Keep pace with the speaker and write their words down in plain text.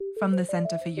From the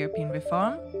Center for European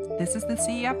Reform, this is the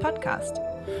CER podcast.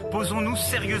 Posons-nous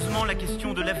sérieusement la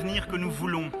question de l'avenir que nous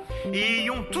voulons et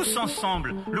ayons tous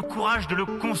ensemble le courage de le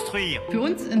construire. Für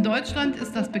uns in Deutschland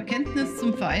ist das Bekenntnis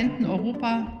zum vereinten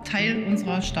Europa Teil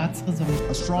unserer Staatsräson.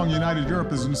 A strong united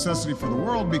Europe is a necessity for the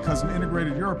world because an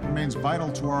integrated Europe remains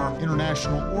vital to our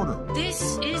international order.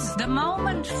 This is the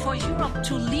moment for Europe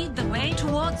to lead the way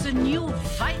towards a new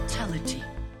vitality.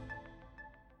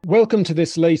 Welcome to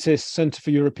this latest Centre for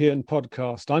European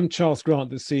podcast. I'm Charles Grant,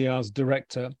 the CER's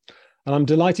director, and I'm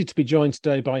delighted to be joined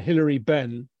today by Hilary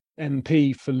Benn,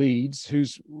 MP for Leeds,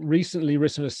 who's recently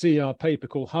written a CER paper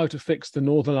called How to Fix the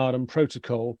Northern Ireland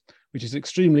Protocol, which is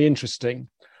extremely interesting.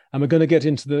 And we're going to get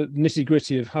into the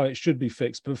nitty-gritty of how it should be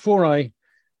fixed. But before I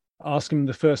ask him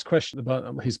the first question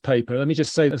about his paper, let me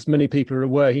just say, as many people are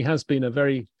aware, he has been a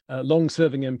very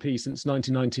long-serving MP since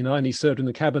 1999. He served in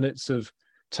the cabinets of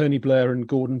Tony Blair and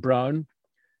Gordon Brown.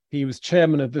 He was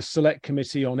chairman of the Select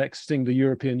Committee on Exiting the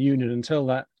European Union until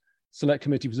that Select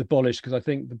Committee was abolished, because I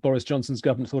think the Boris Johnson's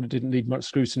government thought it didn't need much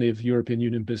scrutiny of European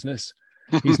Union business.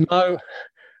 He's now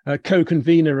a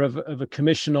co-convener of a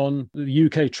commission on the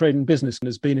UK trade and business and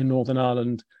has been in Northern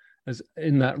Ireland as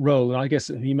in that role. And I guess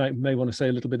he may want to say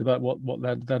a little bit about what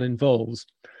that involves.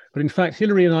 But in fact,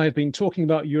 Hilary and I have been talking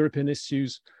about European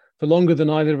issues for longer than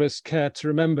either of us care to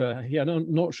remember.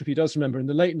 I'm not sure if he does remember. In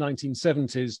the late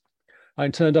 1970s, I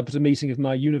turned up at a meeting of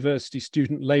my university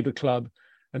student Labour Club,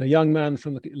 and a young man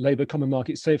from the Labour Common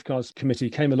Market Safeguards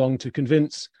Committee came along to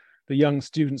convince the young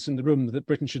students in the room that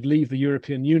Britain should leave the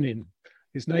European Union.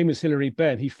 His name is Hilary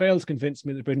Benn. He failed to convince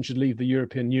me that Britain should leave the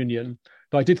European Union,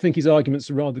 but I did think his arguments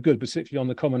were rather good, particularly on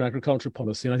the common agricultural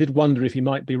policy. And I did wonder if he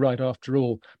might be right after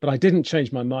all, but I didn't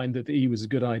change my mind that the EU was a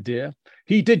good idea.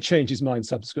 He did change his mind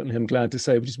subsequently, I'm glad to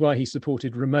say, which is why he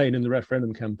supported Remain in the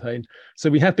referendum campaign. So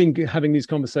we have been having these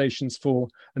conversations for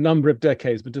a number of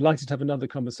decades, but delighted to have another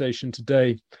conversation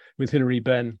today with Hilary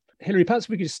Benn. Hilary, perhaps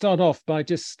we could start off by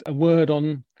just a word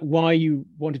on why you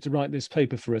wanted to write this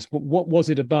paper for us. What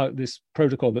was it about this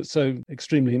protocol that's so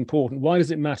extremely important? Why does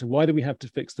it matter? Why do we have to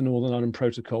fix the Northern Ireland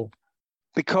Protocol?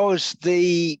 Because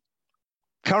the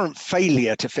current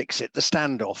failure to fix it, the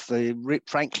standoff, the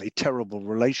frankly terrible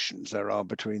relations there are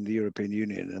between the European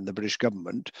Union and the British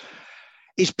government,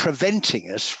 is preventing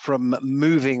us from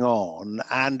moving on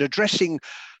and addressing,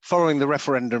 following the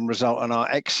referendum result and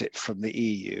our exit from the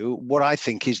EU, what I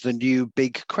think is the new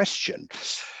big question,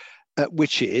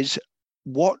 which is,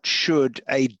 what should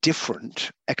a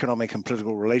different economic and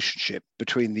political relationship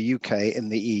between the UK and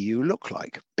the EU look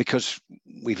like? Because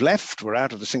we've left, we're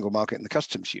out of the single market and the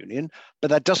customs union, but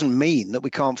that doesn't mean that we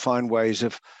can't find ways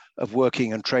of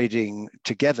working and trading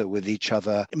together with each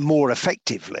other more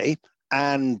effectively.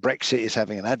 And Brexit is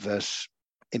having an adverse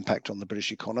impact on the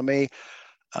British economy.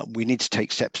 We need to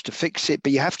take steps to fix it,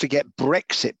 but you have to get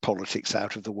Brexit politics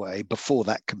out of the way before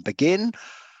that can begin.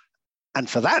 And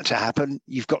for that to happen,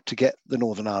 you've got to get the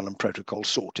Northern Ireland Protocol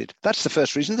sorted. That's the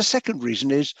first reason. The second reason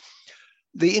is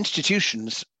the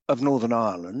institutions of Northern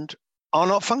Ireland are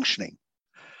not functioning.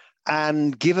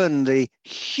 And given the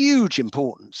huge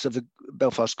importance of the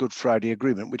Belfast Good Friday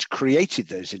Agreement, which created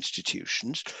those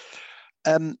institutions,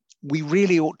 we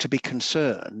really ought to be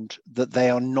concerned that they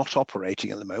are not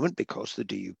operating at the moment, because the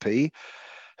DUP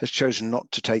has chosen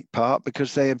not to take part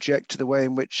because they object to the way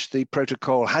in which the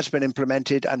protocol has been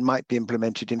implemented and might be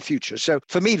implemented in future. So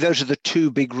for me, those are the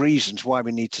two big reasons why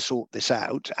we need to sort this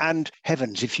out. And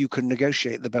heavens, if you can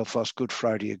negotiate the Belfast Good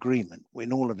Friday Agreement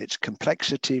in all of its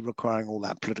complexity, requiring all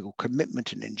that political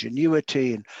commitment and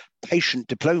ingenuity and patient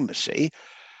diplomacy,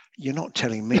 you're not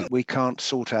telling me we can't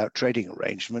sort out trading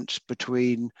arrangements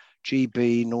between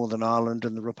GB, Northern Ireland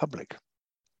and the Republic.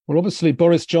 Well, obviously,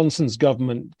 Boris Johnson's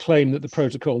government claimed that the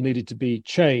protocol needed to be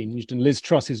changed, and Liz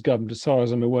Truss's government, as far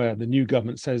as I'm aware, the new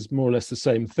government says more or less the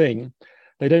same thing.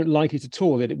 They don't like it at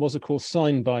all, yet it was, of course,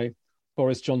 signed by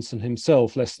Boris Johnson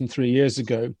himself less than 3 years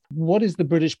ago. What is the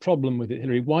British problem with it,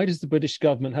 Hilary? Why does the British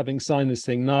government, having signed this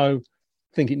thing, now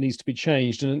think it needs to be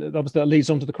changed? And obviously that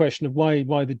leads on to the question of why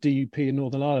the DUP in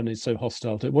Northern Ireland is so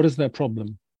hostile to it. What is their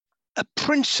problem?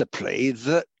 Principally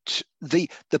that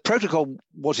the protocol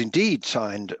was indeed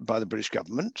signed by the British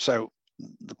government. So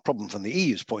the problem from the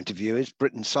EU's point of view is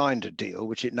Britain signed a deal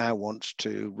which it now wants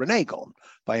to renege on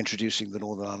by introducing the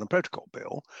Northern Ireland Protocol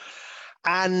Bill.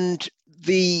 And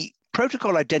the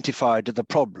protocol identified the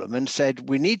problem and said,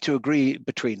 we need to agree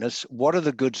between us what are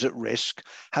the goods at risk,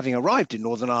 having arrived in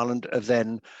Northern Ireland, of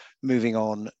then moving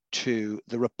on to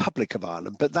the Republic of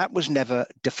Ireland. But that was never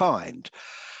defined.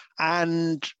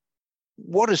 And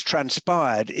what has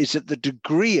transpired is that the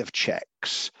degree of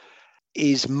checks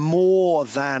is more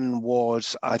than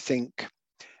was, I think,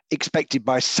 expected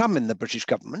by some in the British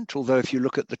government, although if you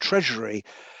look at the Treasury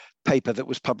paper that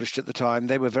was published at the time,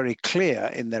 they were very clear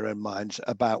in their own minds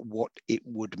about what it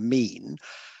would mean.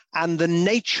 And the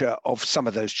nature of some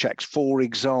of those checks, for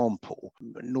example,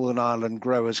 Northern Ireland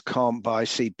growers can't buy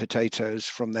seed potatoes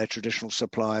from their traditional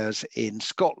suppliers in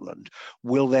Scotland.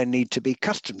 Will there need to be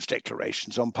customs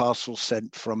declarations on parcels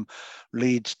sent from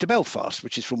Leeds to Belfast,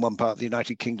 which is from one part of the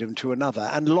United Kingdom to another,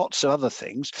 and lots of other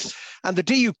things? And the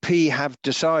DUP have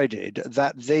decided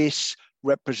that this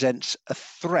represents a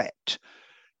threat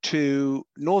to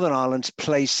Northern Ireland's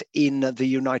place in the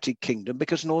United Kingdom,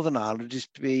 because Northern Ireland is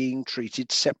being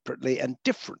treated separately and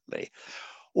differently.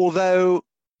 Although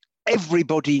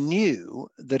everybody knew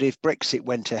that if Brexit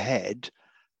went ahead,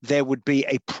 there would be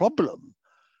a problem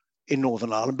in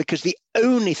Northern Ireland, because the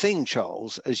only thing,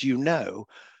 Charles, as you know,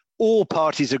 all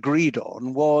parties agreed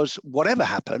on was whatever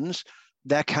happens,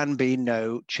 there can be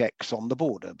no checks on the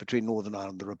border between Northern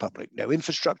Ireland and the Republic. No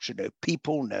infrastructure, no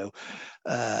people, no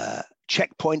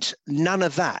checkpoints, none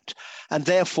of that. And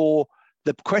therefore,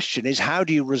 the question is, how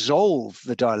do you resolve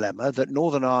the dilemma that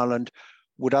Northern Ireland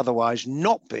would otherwise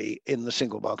not be in the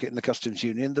single market, in the customs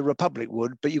union, the Republic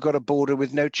would, but you've got a border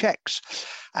with no checks.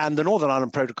 And the Northern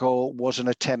Ireland Protocol was an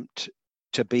attempt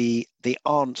to be the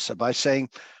answer by saying,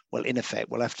 well, in effect,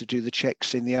 we'll have to do the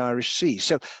checks in the Irish Sea.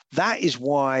 So that is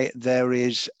why there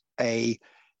is a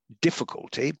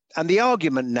difficulty. And the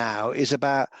argument now is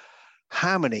about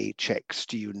how many checks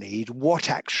do you need? What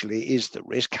actually is the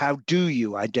risk? How do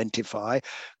you identify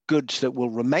goods that will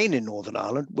remain in Northern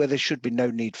Ireland where there should be no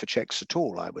need for checks at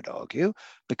all, I would argue,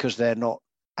 because they're not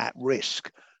at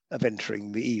risk of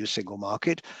entering the EU single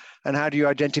market? And how do you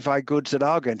identify goods that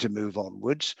are going to move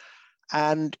onwards?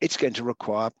 And it's going to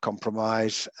require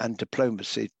compromise and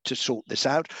diplomacy to sort this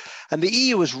out. And the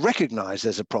EU has recognized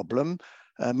there's a problem.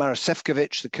 Maroš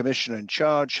Šefčovič, the commissioner in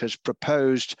charge, has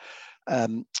proposed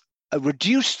a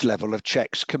reduced level of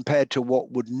checks compared to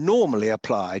what would normally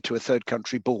apply to a third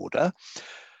country border.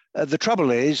 The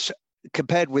trouble is,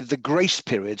 compared with the grace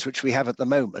periods which we have at the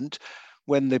moment,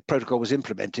 when the protocol was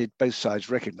implemented, both sides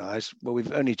recognized, well,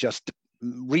 we've only just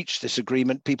reached this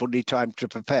agreement, people need time to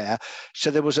prepare.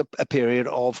 So there was a period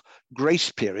of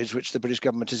grace periods, which the British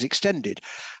government has extended.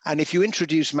 And if you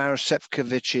introduce Maroš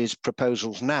Šefčovič's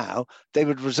proposals now, they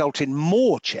would result in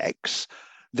more checks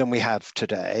than we have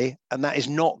today, and that is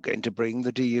not going to bring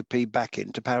the DUP back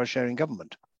into power sharing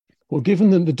government. Well, given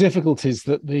the difficulties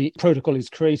that the protocol is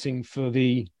creating for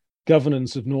the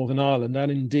governance of Northern Ireland,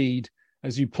 and indeed,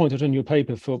 as you pointed in your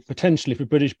paper, for potentially for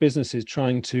British businesses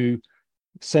trying to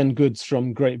send goods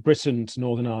from Great Britain to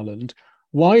Northern Ireland,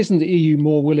 why isn't the EU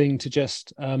more willing to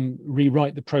just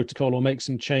rewrite the protocol or make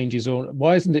some changes? Or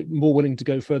why isn't it more willing to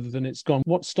go further than it's gone?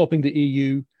 What's stopping the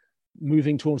EU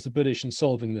moving towards the British and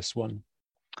solving this one?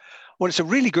 Well, it's a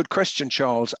really good question,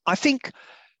 Charles. I think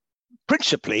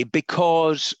principally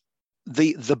because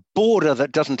the border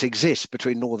that doesn't exist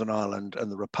between Northern Ireland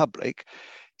and the Republic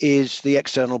is the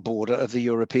external border of the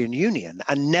European Union.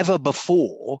 And never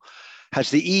before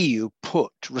has the EU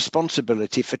put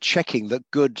responsibility for checking that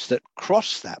goods that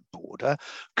cross that border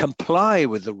comply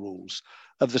with the rules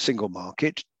of the single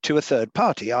market to a third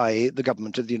party, i.e. the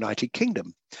government of the United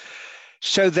Kingdom.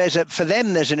 So for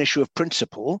them, there's an issue of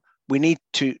principle. We need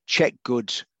to check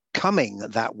goods coming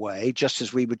that way, just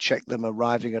as we would check them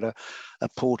arriving at a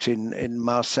port in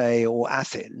Marseille or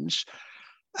Athens.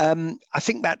 I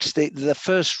think that's the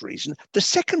first reason. The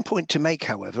second point to make,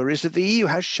 however, is that the EU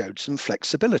has showed some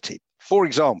flexibility. For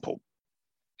example,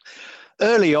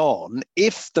 early on,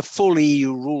 if the full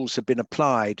EU rules had been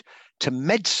applied to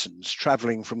medicines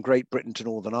travelling from Great Britain to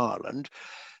Northern Ireland,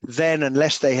 then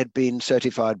unless they had been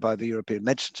certified by the European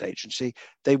Medicines Agency,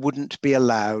 they wouldn't be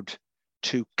allowed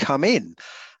to come in.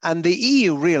 And the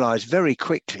EU realised very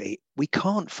quickly, we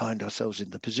can't find ourselves in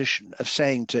the position of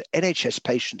saying to NHS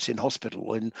patients in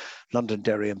hospital in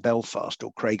Londonderry and Belfast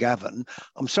or Craigavon,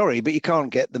 I'm sorry, but you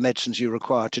can't get the medicines you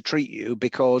require to treat you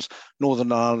because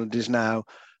Northern Ireland is now,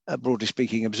 broadly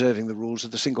speaking, observing the rules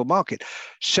of the single market.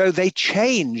 So they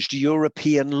changed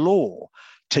European law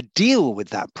to deal with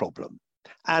that problem.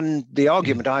 And the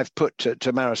argument I've put to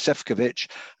Maroš Šefčovič,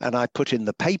 and I put in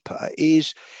the paper,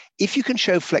 is if you can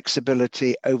show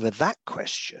flexibility over that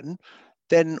question,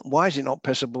 then why is it not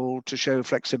possible to show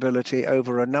flexibility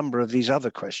over a number of these other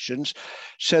questions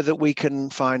so that we can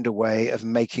find a way of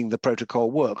making the protocol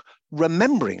work?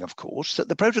 Remembering, of course, that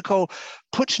the protocol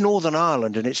puts Northern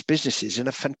Ireland and its businesses in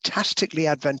a fantastically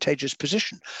advantageous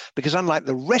position, because unlike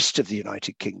the rest of the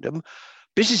United Kingdom,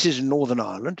 businesses in Northern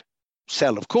Ireland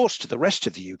sell, of course, to the rest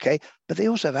of the UK, but they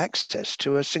also have access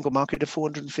to a single market of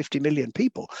 450 million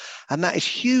people. And that is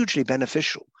hugely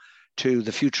beneficial to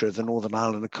the future of the Northern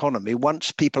Ireland economy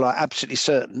once people are absolutely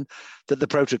certain that the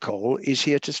protocol is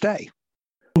here to stay.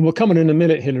 We'll come on in a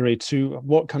minute, Hilary, to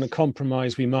what kind of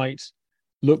compromise we might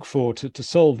look for to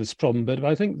solve this problem. But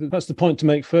I think that's the point to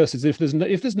make first, is if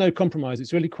there's no compromise,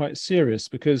 it's really quite serious,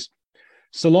 because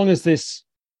so long as this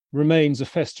remains a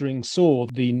festering sore,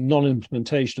 the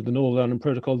non-implementation of the Northern Ireland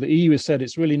Protocol, the EU has said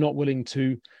it's really not willing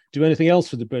to do anything else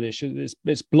for the British.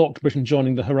 It's blocked Britain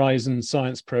joining the Horizon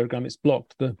Science Programme. It's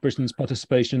blocked Britain's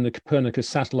participation in the Copernicus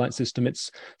satellite system.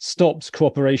 It's stopped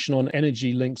cooperation on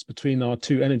energy links between our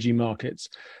two energy markets.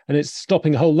 And it's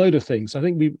stopping a whole load of things. I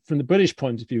think from the British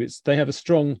point of view, they have a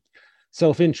strong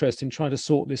self-interest in trying to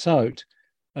sort this out,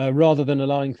 rather than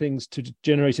allowing things to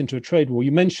degenerate into a trade war.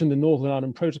 You mentioned the Northern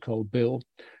Ireland Protocol bill,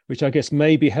 which I guess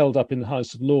may be held up in the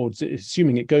House of Lords,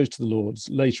 assuming it goes to the Lords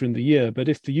later in the year. But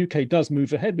if the UK does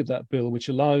move ahead with that bill, which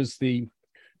allows the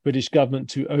British government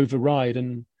to override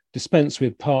and dispense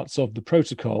with parts of the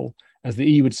protocol, as the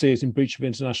EU would see it in breach of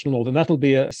international law, then that'll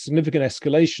be a significant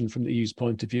escalation from the EU's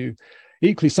point of view.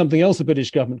 Equally, something else the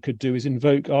British government could do is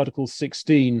invoke Article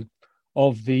 16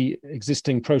 of the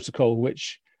existing protocol,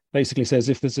 which basically says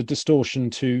if there's a distortion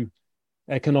to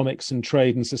economics and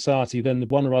trade and society, then the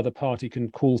one or other party can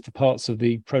call for parts of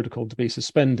the protocol to be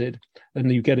suspended,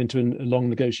 and you get into a long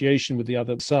negotiation with the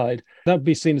other side. That would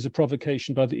be seen as a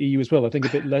provocation by the EU as well. I think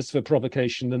a bit less of a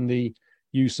provocation than the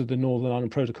use of the Northern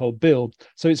Ireland Protocol bill.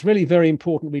 So it's really very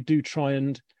important we do try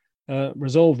and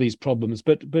resolve these problems,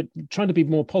 but trying to be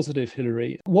more positive,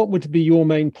 Hilary, what would be your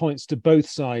main points to both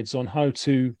sides on how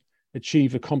to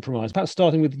achieve a compromise? Perhaps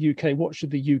starting with the UK, what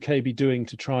should the UK be doing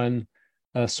to try and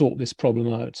sort this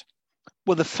problem out?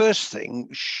 Well, the first thing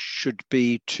should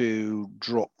be to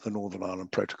drop the Northern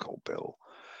Ireland Protocol bill,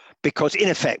 because in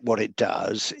effect what it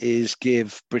does is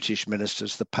give British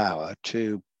ministers the power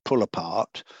to pull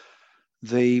apart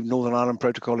the Northern Ireland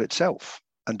Protocol itself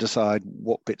and decide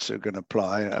what bits are going to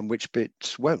apply and which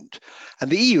bits won't.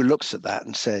 And the EU looks at that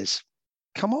and says,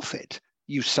 come off it.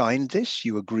 You signed this,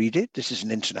 you agreed it. This is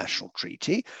an international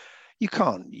treaty. You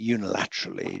can't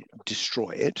unilaterally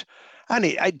destroy it. And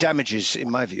it damages,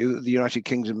 in my view, the United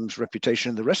Kingdom's reputation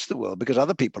in the rest of the world, because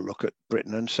other people look at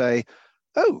Britain and say,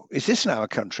 oh, is this now a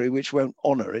country which won't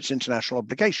honour its international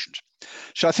obligations?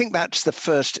 So I think that's the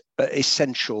first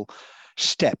essential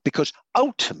step, because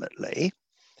ultimately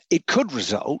it could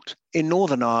result in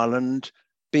Northern Ireland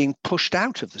being pushed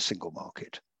out of the single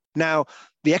market. Now,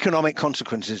 the economic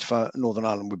consequences for Northern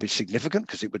Ireland would be significant,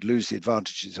 because it would lose the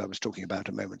advantages I was talking about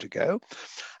a moment ago.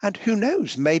 And who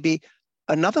knows, maybe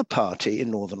another party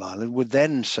in Northern Ireland would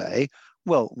then say,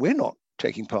 well, we're not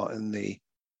taking part in the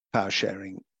power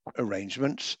sharing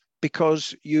arrangements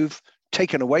because you've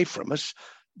taken away from us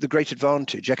the great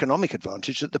advantage, economic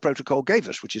advantage that the protocol gave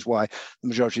us, which is why the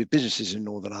majority of businesses in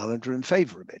Northern Ireland are in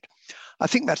favour of it. I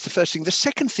think that's the first thing. The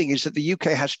second thing is that the UK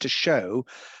has to show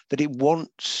that it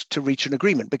wants to reach an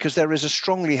agreement, because there is a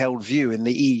strongly held view in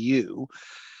the EU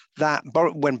that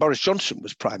when Boris Johnson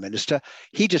was Prime Minister,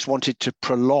 he just wanted to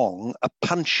prolong a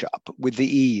punch-up with the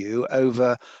EU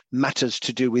over matters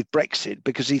to do with Brexit,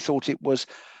 because he thought it was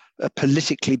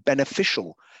politically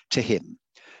beneficial to him.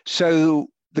 So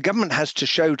the government has to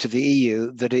show to the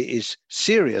EU that it is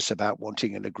serious about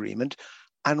wanting an agreement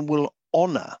and will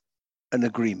honour an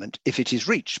agreement if it is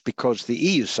reached, because the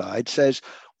EU side says,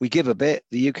 we give a bit,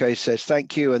 the UK says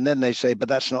thank you, and then they say, but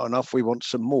that's not enough, we want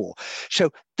some more.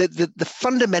 So the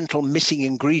fundamental missing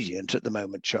ingredient at the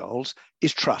moment, Charles,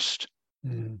 is trust.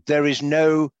 There is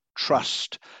no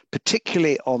trust,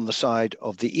 particularly on the side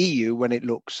of the EU when it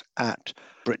looks at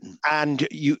Britain. And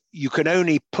you can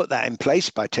only put that in place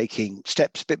by taking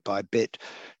steps bit by bit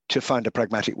to find a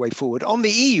pragmatic way forward. On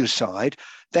the EU side,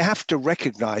 they have to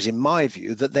recognise, in my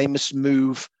view, that they must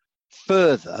move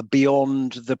further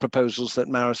beyond the proposals that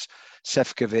Maros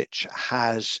Sefcovic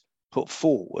has put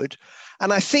forward.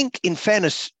 And I think, in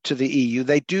fairness to the EU,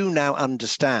 they do now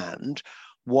understand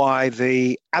why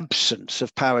the absence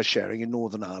of power sharing in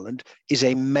Northern Ireland is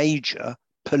a major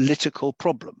political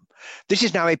problem. This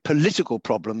is now a political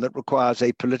problem that requires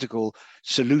a political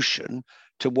solution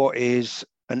to what is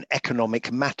an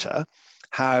economic matter,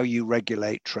 how you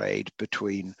regulate trade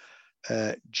between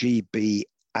GB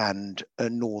and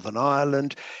Northern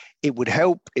Ireland. It would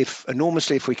help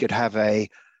enormously if we could have a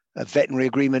veterinary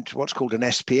agreement, what's called an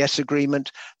SPS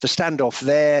agreement. The standoff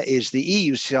there is the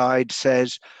EU side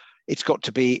says it's got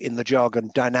to be, in the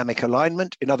jargon, dynamic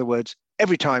alignment. In other words,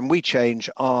 every time we change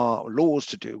our laws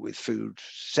to do with food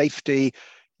safety,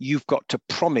 you've got to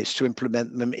promise to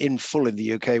implement them in full in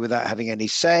the UK without having any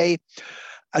say,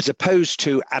 as opposed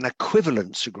to an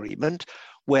equivalence agreement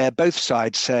where both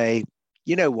sides say,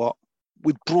 you know what,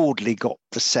 we've broadly got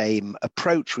the same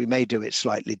approach. We may do it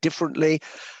slightly differently.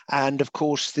 And of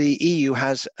course, the EU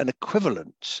has an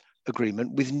equivalent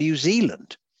agreement with New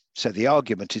Zealand. So the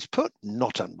argument is put,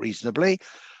 not unreasonably,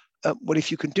 well, if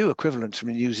you can do equivalents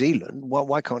with New Zealand, well,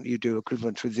 why can't you do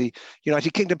equivalents with the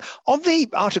United Kingdom? On the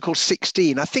Article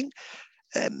 16, I think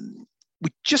we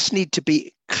just need to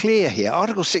be clear here.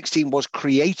 Article 16 was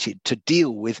created to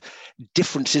deal with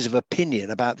differences of opinion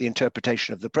about the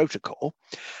interpretation of the protocol.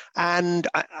 And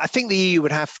I think the EU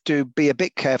would have to be a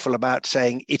bit careful about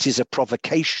saying it is a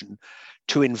provocation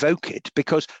to invoke it,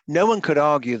 because no one could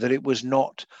argue that it was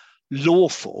not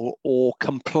lawful or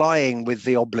complying with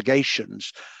the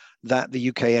obligations that the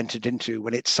UK entered into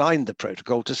when it signed the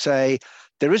protocol to say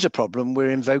there is a problem, we're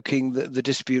invoking the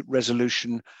dispute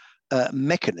resolution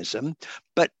mechanism.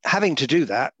 But having to do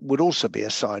that would also be a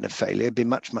sign of failure. It'd be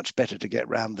much, much better to get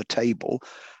round the table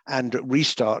and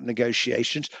restart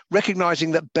negotiations, recognizing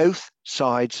that both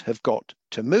sides have got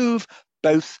to move,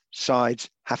 both sides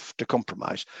have to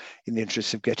compromise in the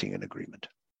interests of getting an agreement.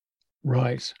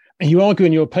 Right. And you argue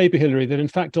in your paper, Hilary, that in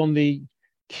fact on the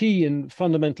key and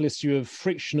fundamental issue of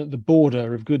friction at the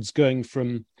border of goods going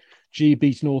from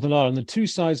GB to Northern Ireland, the two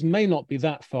sides may not be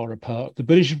that far apart. The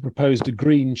British have proposed a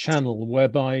green channel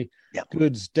whereby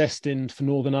goods destined for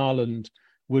Northern Ireland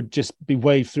would just be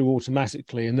waved through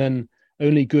automatically, and then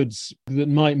only goods that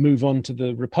might move on to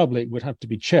the Republic would have to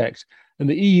be checked. And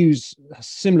the EU's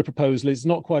similar proposal is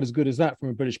not quite as good as that from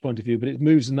a British point of view, but it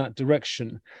moves in that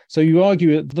direction. So you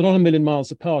argue they're not a million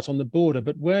miles apart on the border,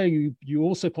 but where you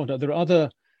also point out there are other,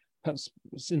 perhaps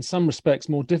in some respects,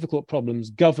 more difficult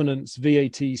problems: governance,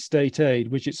 VAT, state aid,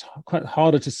 which it's quite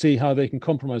harder to see how they can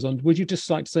compromise on. Would you just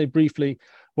like to say briefly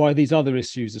why these other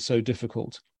issues are so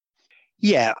difficult?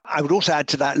 Yeah, I would also add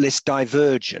to that list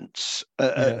divergence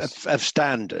of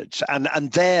standards.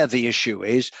 And there the issue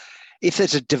is, if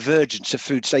there's a divergence of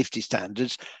food safety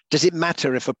standards, does it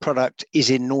matter if a product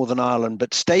is in Northern Ireland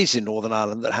but stays in Northern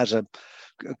Ireland that has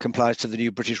complies to the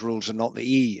new British rules and not the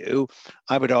EU?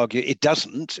 I would argue it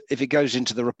doesn't. If it goes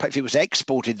into if it was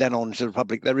exported then on to the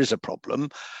Republic, there is a problem.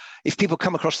 If people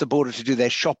come across the border to do their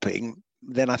shopping,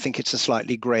 then I think it's a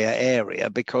slightly grayer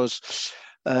area, because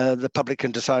the public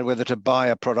can decide whether to buy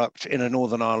a product in a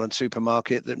Northern Ireland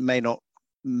supermarket that may not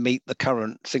meet the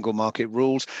current single market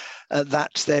rules.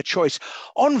 That's their choice.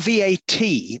 On VAT,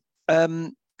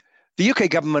 the UK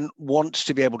government wants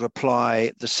to be able to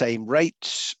apply the same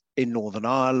rates in Northern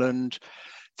Ireland.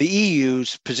 The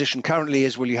EU's position currently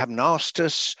is, well, you haven't asked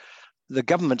us. The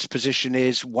government's position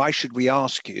is, why should we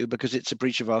ask you? Because it's a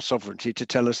breach of our sovereignty to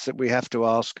tell us that we have to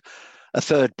ask a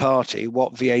third party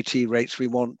what VAT rates we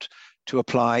want to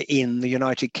apply in the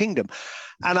United Kingdom.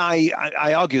 And I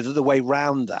argue that the way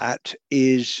round that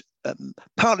is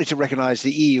partly to recognise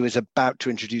the EU is about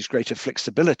to introduce greater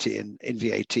flexibility in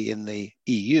VAT in the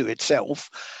EU itself.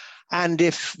 And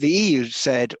if the EU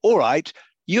said, all right,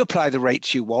 you apply the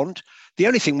rates you want, the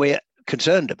only thing we're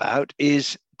concerned about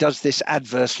is, does this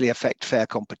adversely affect fair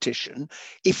competition?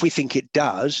 If we think it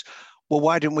does, well,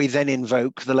 why don't we then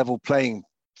invoke the level playing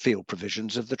field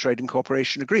provisions of the Trade and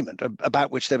Cooperation Agreement,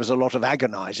 about which there was a lot of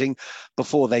agonizing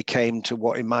before they came to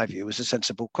what, in my view, was a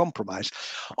sensible compromise.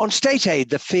 On state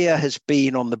aid, the fear has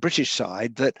been on the British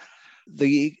side that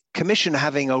the Commission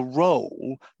having a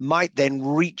role might then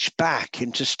reach back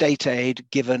into state aid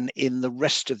given in the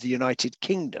rest of the United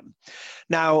Kingdom.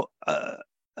 Now,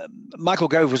 Michael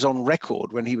Gove was on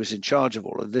record when he was in charge of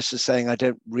all of this as saying, I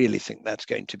don't really think that's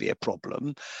going to be a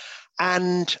problem.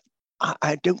 And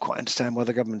I don't quite understand why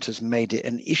the government has made it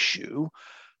an issue,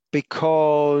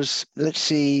 because let's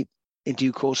see in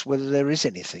due course whether there is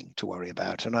anything to worry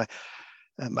about. And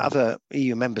other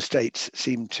EU member states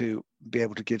seem to be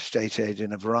able to give state aid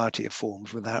in a variety of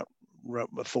forms without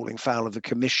falling foul of the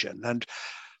Commission. And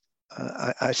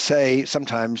I say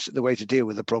sometimes the way to deal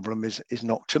with the problem is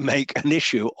not to make an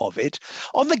issue of it.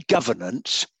 On the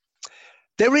governance,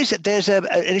 there's an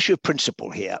issue of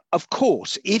principle here. Of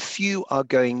course, if you are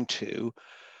going to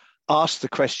ask the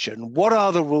question, what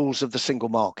are the rules of the single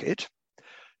market?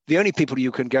 The only people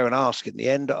you can go and ask in the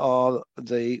end are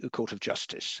the Court of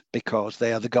Justice, because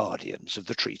they are the guardians of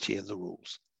the treaty and the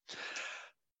rules.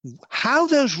 How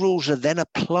those rules are then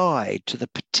applied to the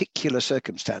particular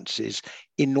circumstances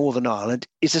in Northern Ireland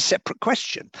is a separate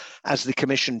question, as the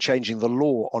Commission changing the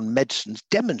law on medicines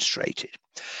demonstrated.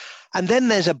 And then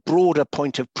there's a broader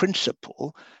point of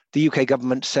principle. The UK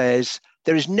government says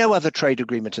there is no other trade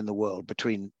agreement in the world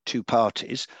between two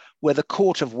parties where the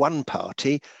court of one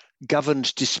party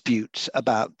governs disputes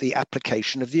about the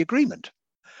application of the agreement.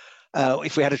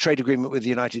 If we had a trade agreement with the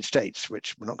United States,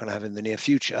 which we're not going to have in the near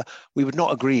future, we would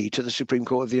not agree to the Supreme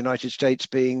Court of the United States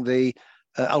being the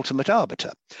ultimate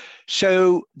arbiter.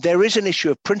 So there is an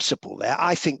issue of principle there.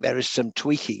 I think there is some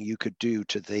tweaking you could do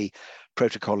to the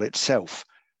protocol itself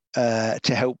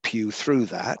to help you through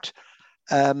that.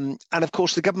 And of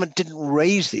course, the government didn't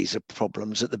raise these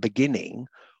problems at the beginning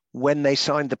when they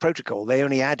signed the protocol. They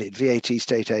only added VAT,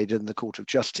 state aid, and the Court of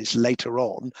Justice later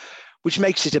on, which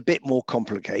makes it a bit more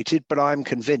complicated. But I'm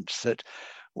convinced that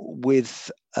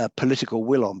with political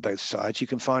will on both sides, you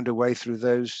can find a way through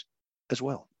those as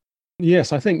well.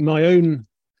 Yes, I think my own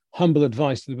humble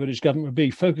advice to the British government would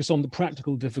be focus on the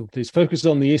practical difficulties, focus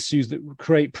on the issues that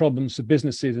create problems for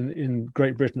businesses in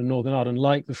Great Britain and Northern Ireland,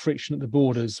 like the friction at the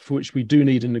borders, for which we do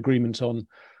need an agreement on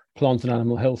plant and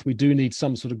animal health. We do need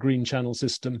some sort of green channel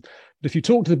system. But if you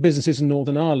talk to the businesses in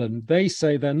Northern Ireland, they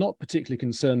say they're not particularly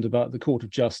concerned about the Court of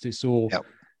Justice or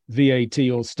VAT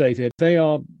or state aid. They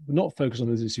are not focused on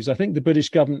those issues. I think the British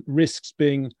government risks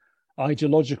being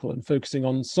ideological and focusing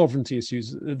on sovereignty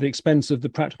issues at the expense of the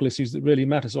practical issues that really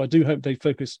matter. So I do hope they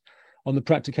focus on the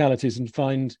practicalities and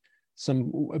find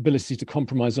some ability to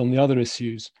compromise on the other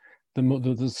issues,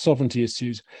 the sovereignty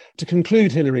issues. To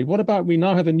conclude, Hilary, what about, we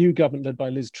now have a new government led by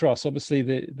Liz Truss.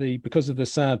 Obviously, because of the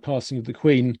sad passing of the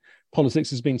Queen, politics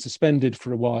has been suspended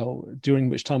for a while, during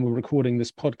which time we're recording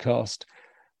this podcast.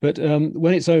 But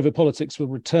when it's over, politics will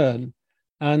return.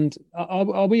 And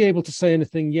are we able to say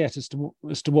anything yet as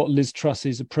to what Liz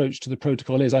Truss's approach to the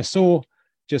protocol is? I saw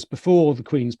just before the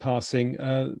Queen's passing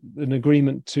an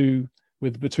agreement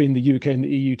between the UK and the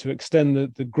EU to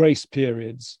extend the grace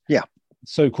periods,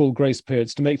 so-called grace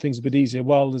periods, to make things a bit easier,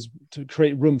 to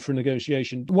create room for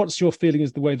negotiation. What's your feeling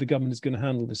as the way the government is going to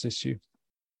handle this issue?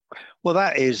 Well,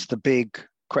 that is the big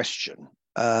question.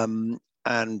 And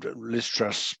Liz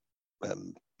Truss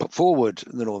put forward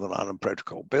the Northern Ireland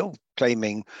Protocol bill,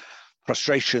 claiming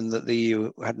frustration that the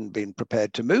EU hadn't been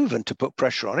prepared to move and to put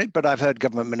pressure on it. But I've heard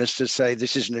government ministers say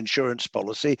this is an insurance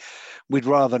policy, we'd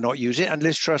rather not use it. And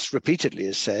Liz Truss repeatedly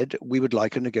has said we would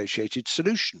like a negotiated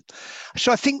solution.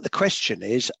 So I think the question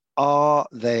is,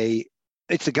 the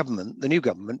new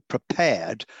government,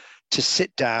 prepared to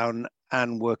sit down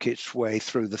and work its way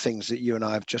through the things that you and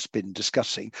I have just been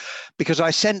discussing? Because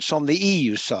I sense on the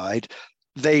EU side,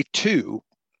 they too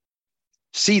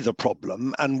see the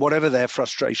problem, and whatever their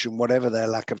frustration, whatever their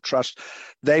lack of trust,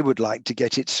 they would like to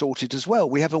get it sorted as well.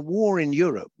 We have a war in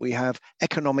Europe, we have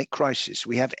economic crisis,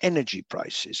 we have energy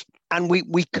prices, and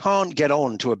we can't get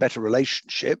on to a better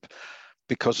relationship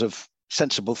because of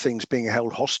sensible things being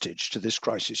held hostage to this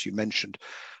crisis. You mentioned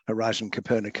Horizon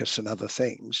Copernicus and other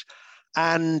things.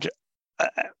 And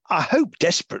I hope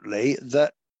desperately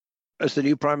that as the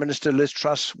new Prime Minister, Liz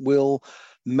Truss will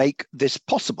make this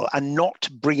possible, and not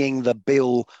bringing the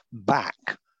bill back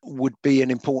would be an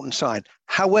important sign.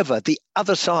 However, the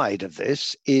other side of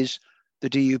this is the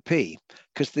DUP,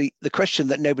 because the question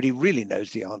that nobody really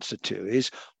knows the answer to is,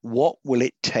 what will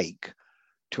it take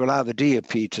to allow the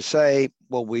DUP to say,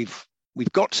 well, we've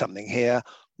got something here,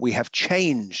 we have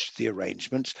changed the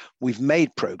arrangements, we've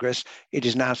made progress, it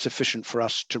is now sufficient for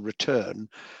us to return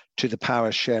to the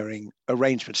power sharing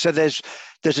arrangement. So there's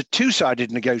a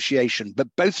two-sided negotiation, but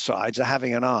both sides are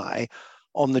having an eye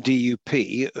on the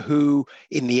DUP, who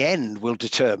in the end will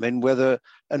determine whether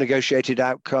a negotiated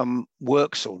outcome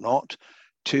works or not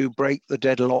to break the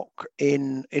deadlock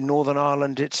in Northern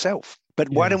Ireland itself. But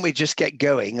why don't we just get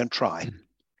going and try?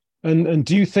 And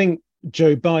do you think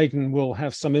Joe Biden will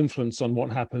have some influence on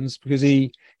what happens? Because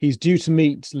he's due to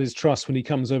meet Liz Truss when he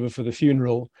comes over for the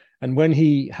funeral. And when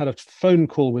he had a phone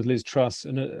call with Liz Truss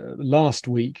last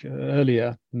week,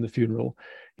 earlier in the funeral,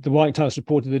 the White House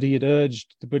reported that he had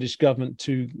urged the British government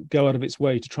to go out of its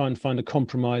way to try and find a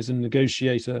compromise and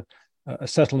negotiate a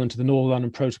settlement of the Northern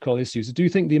Ireland Protocol issues. Do you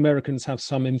think the Americans have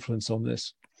some influence on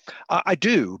this? I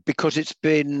do, because it's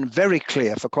been very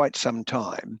clear for quite some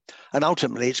time, and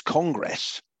ultimately it's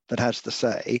Congress that has the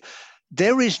say.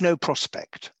 There is no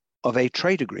prospect of a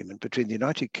trade agreement between the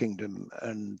United Kingdom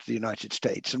and the United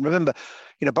States. And remember,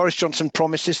 Boris Johnson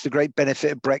promised this, the great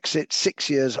benefit of Brexit. 6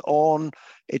 years on,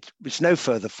 it's no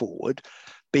further forward,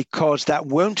 because that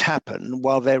won't happen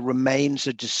while there remains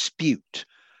a dispute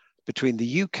between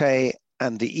the UK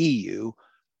and the EU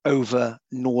over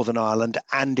Northern Ireland,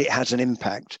 and it has an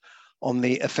impact on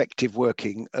the effective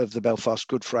working of the Belfast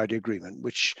Good Friday Agreement,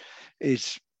 which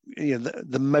is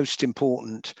the most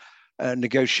important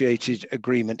negotiated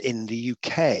agreement in the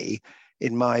UK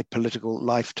in my political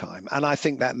lifetime. And I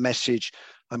think that message,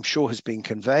 I'm sure, has been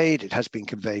conveyed. It has been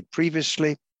conveyed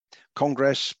previously.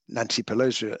 Congress, Nancy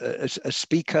Pelosi as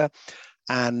Speaker,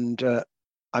 and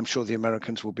I'm sure the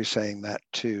Americans will be saying that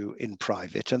too in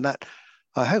private. And that,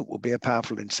 I hope, will be a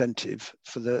powerful incentive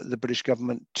for the British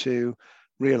government to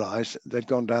realise they'd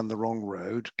gone down the wrong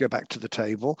road, go back to the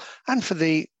table, and for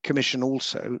the Commission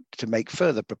also to make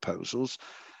further proposals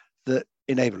that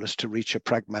enable us to reach a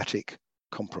pragmatic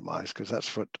compromise, because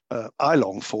that's what I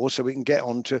long for, so we can get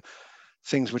on to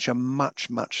things which are much,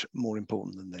 much more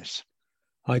important than this.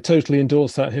 I totally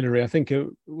endorse that, Hilary. I think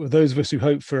those of us who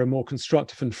hope for a more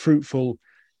constructive and fruitful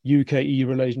UK-EU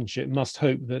relationship must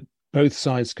hope that both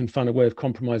sides can find a way of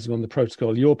compromising on the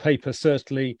protocol. Your paper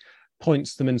certainly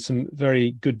points them in some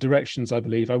very good directions, I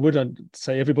believe. I would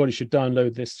say everybody should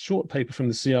download this short paper from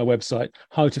the CR website,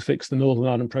 How to Fix the Northern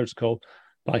Ireland Protocol,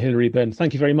 by Hilary Benn.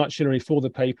 Thank you very much, Hilary, for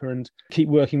the paper, and keep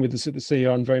working with us at the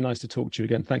CR, and very nice to talk to you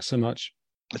again. Thanks so much.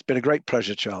 It's been a great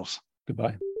pleasure, Charles.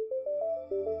 Goodbye.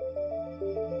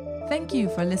 Thank you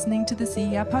for listening to the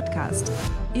CER podcast.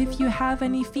 If you have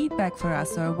any feedback for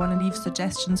us or want to leave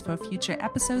suggestions for a future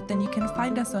episode, then you can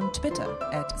find us on Twitter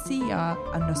at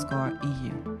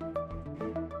CER_EU.